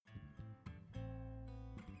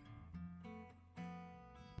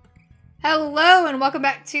Hello and welcome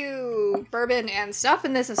back to Bourbon and Stuff,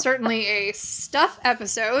 and this is certainly a stuff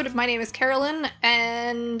episode. My name is Carolyn,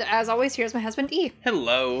 and as always, here's my husband E.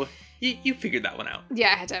 Hello. You figured that one out.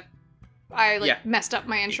 Yeah, I had to. Messed up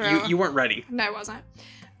my intro. You weren't ready. No, I wasn't.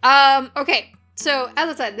 Okay, so as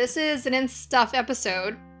I said, this is an in stuff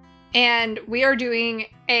episode, and we are doing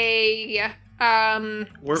a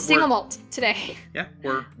single malt today. Yeah,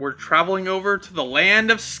 we're traveling over to the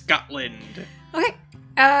land of Scotland. Okay.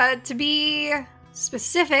 To be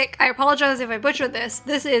specific, I apologize if I butchered this.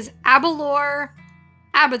 This is Aberlour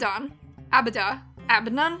Abaddon. Abada.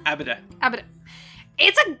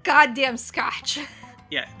 It's a goddamn scotch.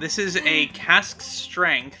 Yeah, this is a cask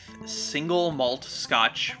strength single malt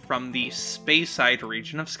scotch from the Speyside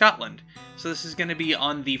region of Scotland. So this is going to be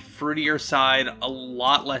on the fruitier side, a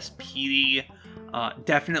lot less peaty,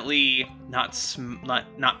 definitely not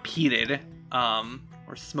peated,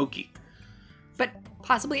 or smoky. But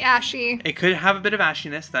possibly ashy. It could have a bit of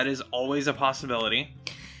ashiness. That is always a possibility.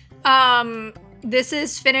 This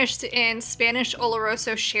is finished in Spanish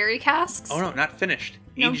Oloroso sherry casks. Oh no, not finished.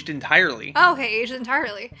 No. Aged entirely. Oh, okay, aged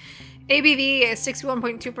entirely. ABV is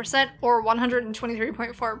 61.2% or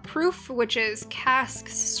 123.4 proof, which is cask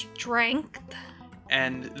strength.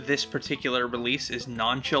 And this particular release is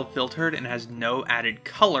non-chill filtered and has no added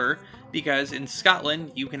color, because in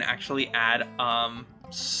Scotland you can actually add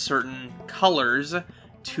certain colors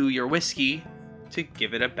to your whiskey to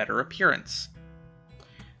give it a better appearance.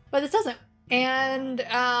 But this doesn't. And if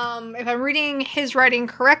I'm reading his writing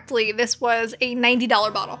correctly, this was a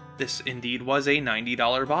 $90 bottle. This indeed was a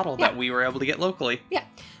 $90 bottle that we were able to get locally. Yeah.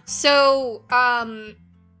 So,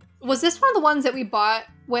 was this one of the ones that we bought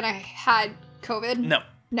when I had COVID? No.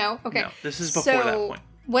 No? Okay. No, this is before that point.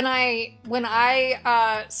 When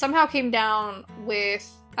I somehow came down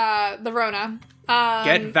with the Rona.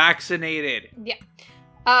 Get vaccinated. Yeah.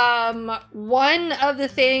 One of the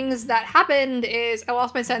things that happened is I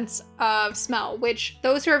lost my sense of smell, which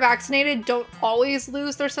those who are vaccinated don't always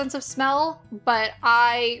lose their sense of smell, but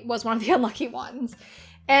I was one of the unlucky ones.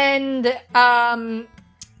 And,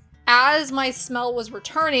 as my smell was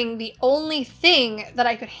returning, the only thing that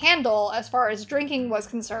I could handle as far as drinking was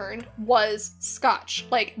concerned was scotch.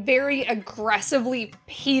 Like, very aggressively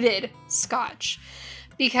peated scotch.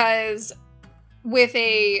 Because with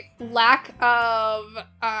a lack of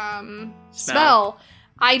smell,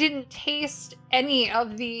 I didn't taste any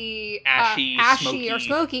of the ashy or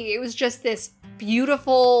smoky. It was just this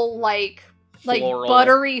beautiful, like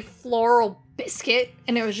buttery floral biscuit,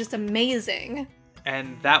 and it was just amazing.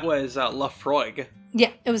 And that was Laphroaig. Yeah,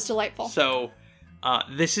 it was delightful. So,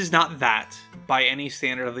 this is not that by any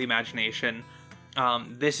standard of the imagination.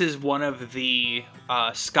 This is one of the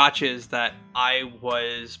scotches that I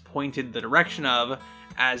was pointed the direction of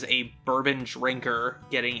as a bourbon drinker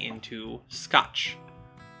getting into scotch.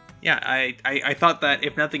 Yeah, I thought that,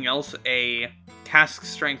 if nothing else, a cask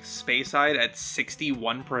strength Speyside at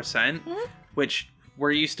 61%, which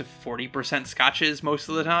we're used to 40% scotches most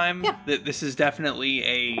of the time. Yeah. This is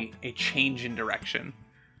definitely a change in direction.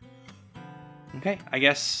 Okay, I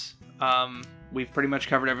guess we've pretty much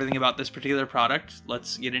covered everything about this particular product.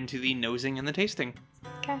 Let's get into the nosing and the tasting.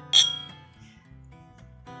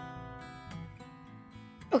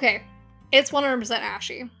 Okay. It's 100%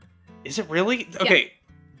 ashy. Is it really? Okay. Yeah.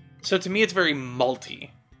 So to me, it's very malty.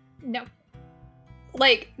 No.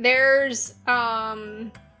 Like, there's,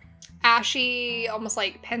 ashy, almost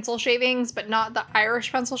like pencil shavings, but not the Irish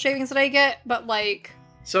pencil shavings that I get, but like...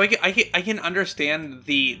 So I can understand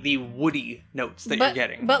the woody notes that you're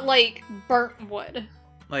getting. But like burnt wood.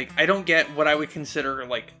 Like, I don't get what I would consider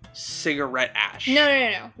like cigarette ash.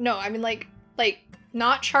 No, I mean like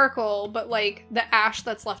not charcoal, but like the ash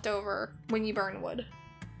that's left over when you burn wood.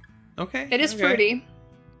 Okay. It is fruity.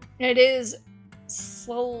 It is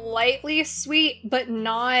slightly sweet, but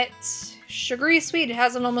not sugary sweet. It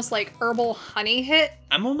has an almost like herbal honey hit.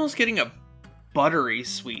 I'm almost getting a buttery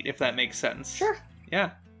sweet, if that makes sense. Sure.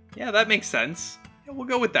 Yeah, that makes sense. Yeah, we'll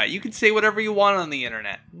go with that. You can say whatever you want on the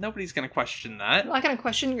internet. Nobody's going to question that. I'm not going to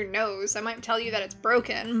question your nose. I might tell you that it's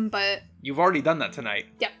broken, but... You've already done that tonight.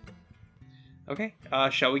 Yep. Okay,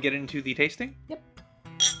 shall we get into the tasting? Yep.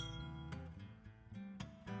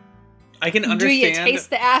 I can understand... Do you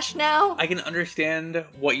taste the ash now? I can understand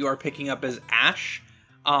what you are picking up as ash.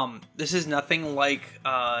 This is nothing like,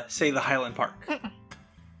 say, the Highland Park.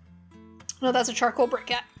 No, that's a charcoal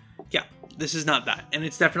briquette. Yeah, this is not that. And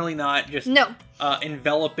it's definitely not just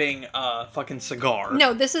enveloping a fucking cigar.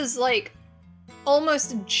 No, this is like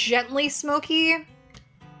almost gently smoky,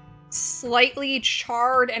 slightly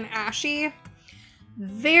charred and ashy,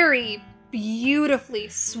 very beautifully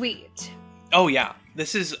sweet. Oh yeah,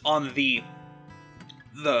 this is on the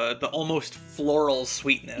almost floral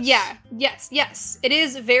sweetness. Yeah, yes. It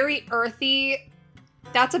is very earthy.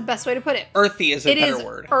 That's the best way to put it. Earthy is a better It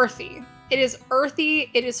word. is earthy. It is earthy.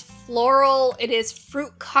 It is floral. It is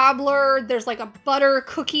fruit cobbler. There's like a butter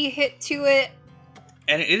cookie hit to it.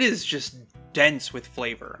 And it is just dense with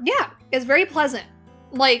flavor. Yeah, it's very pleasant.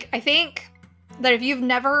 Like, I think that if you've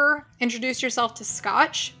never introduced yourself to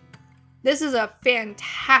Scotch, this is a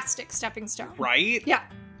fantastic stepping stone. Right? Yeah.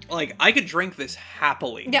 Like, I could drink this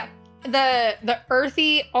happily. Yeah. The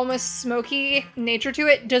earthy, almost smoky nature to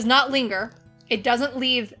it does not linger. It doesn't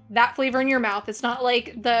leave that flavor in your mouth. It's not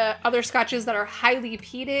like the other scotches that are highly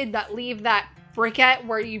peated that leave that briquette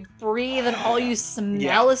where you breathe and all you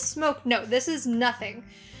smell is smoke. No, this is nothing.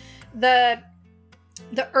 The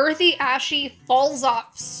earthy, ashy falls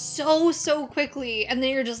off so quickly, and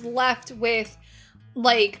then you're just left with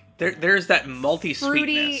like there's that malty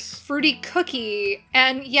sweetness. Fruity cookie,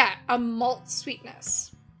 and yeah, a malt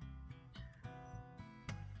sweetness.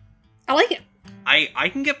 I like it. I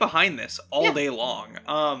can get behind this all day long.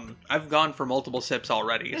 I've gone for multiple sips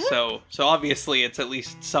already, so obviously it's at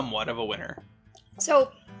least somewhat of a winner.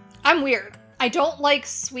 So, I'm weird. I don't like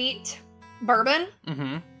sweet bourbon,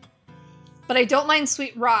 but I don't mind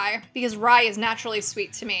sweet rye, because rye is naturally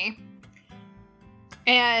sweet to me.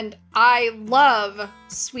 And I love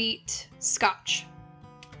sweet scotch.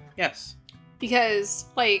 Yes. Because,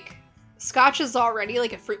 like, scotch is already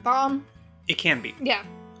like a fruit bomb. It can be. Yeah.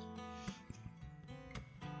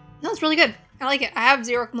 No, it's really good. I like it. I have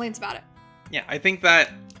zero complaints about it. Yeah, I think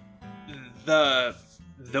that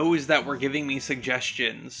those that were giving me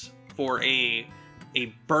suggestions for a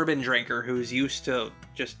bourbon drinker who's used to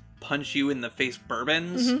just punch you in the face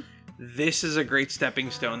bourbons, this is a great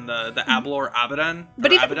stepping stone. The Aberlour Abadan.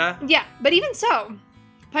 But even, Abada. yeah, but even so,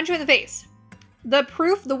 punch you in the face. The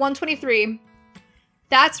proof, the 123,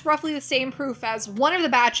 that's roughly the same proof as one of the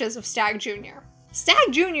batches of Stag Junior.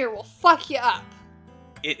 Stag Junior will fuck you up.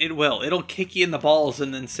 It will. It'll kick you in the balls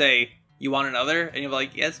and then say, "You want another?" And you'll be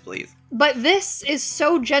like, "Yes, please." But this is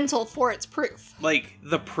so gentle for its proof. Like,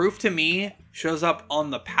 the proof to me shows up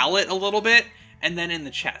on the palate a little bit and then in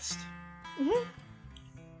the chest.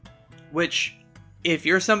 Which, if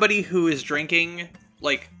you're somebody who is drinking,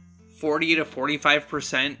 like, 40 to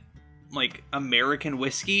 45%, like, American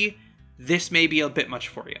whiskey, this may be a bit much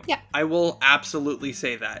for you. Yeah. I will absolutely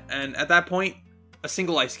say that. And at that point, a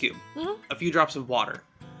single ice cube, a few drops of water,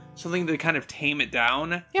 something to kind of tame it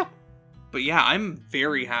down. Yeah. But yeah, I'm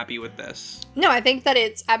very happy with this. No, I think that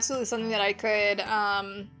it's absolutely something that I could,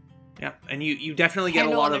 Yeah, and you definitely get a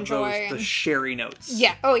lot of the sherry notes.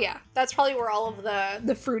 Yeah, oh yeah. That's probably where all of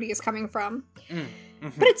the fruity is coming from. Mm-hmm.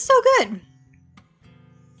 But it's so good.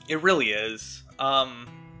 It really is. I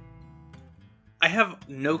have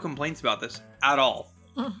no complaints about this at all.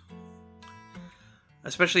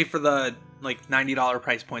 Especially for the, like, $90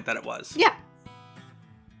 price point that it was. Yeah.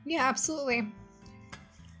 Yeah, absolutely.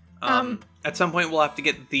 At some point, we'll have to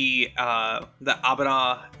get the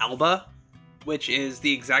Abana Alba, which is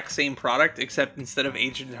the exact same product, except instead of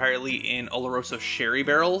aged entirely in Oloroso sherry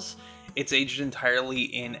barrels, it's aged entirely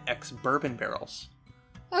in ex-bourbon barrels.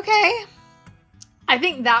 Okay. I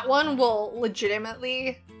think that one will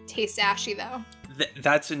legitimately taste ashy, though.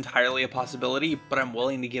 That's entirely a possibility, but I'm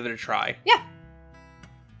willing to give it a try. Yeah.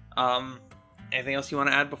 Anything else you want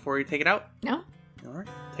to add before you take it out? No. All right.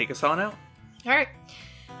 Take us on out. All right.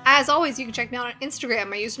 As always, you can check me out on Instagram.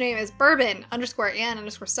 My username is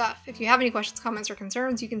bourbon_and_stuff. If you have any questions, comments, or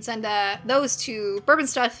concerns, you can send those to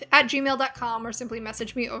bourbonstuff@gmail.com or simply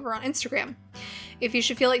message me over on Instagram. If you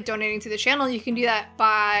should feel like donating to the channel, you can do that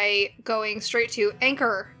by going straight to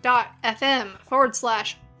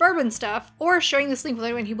anchor.fm/bourbonstuff or sharing this link with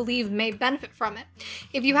anyone you believe may benefit from it.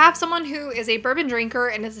 If you have someone who is a bourbon drinker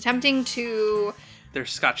and is attempting to They're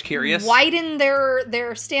Scotch curious. widen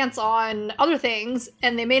their stance on other things,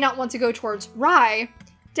 and they may not want to go towards rye,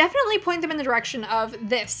 definitely point them in the direction of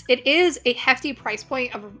this. It is a hefty price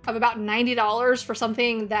point of about $90 for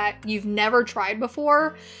something that you've never tried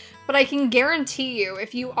before, but I can guarantee you,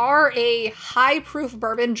 if you are a high-proof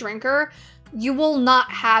bourbon drinker, you will not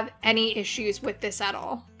have any issues with this at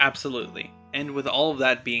all. Absolutely. And with all of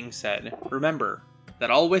that being said, remember that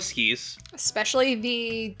all whiskeys, Especially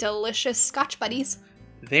the delicious Scotch buddies,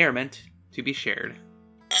 they are meant to be shared.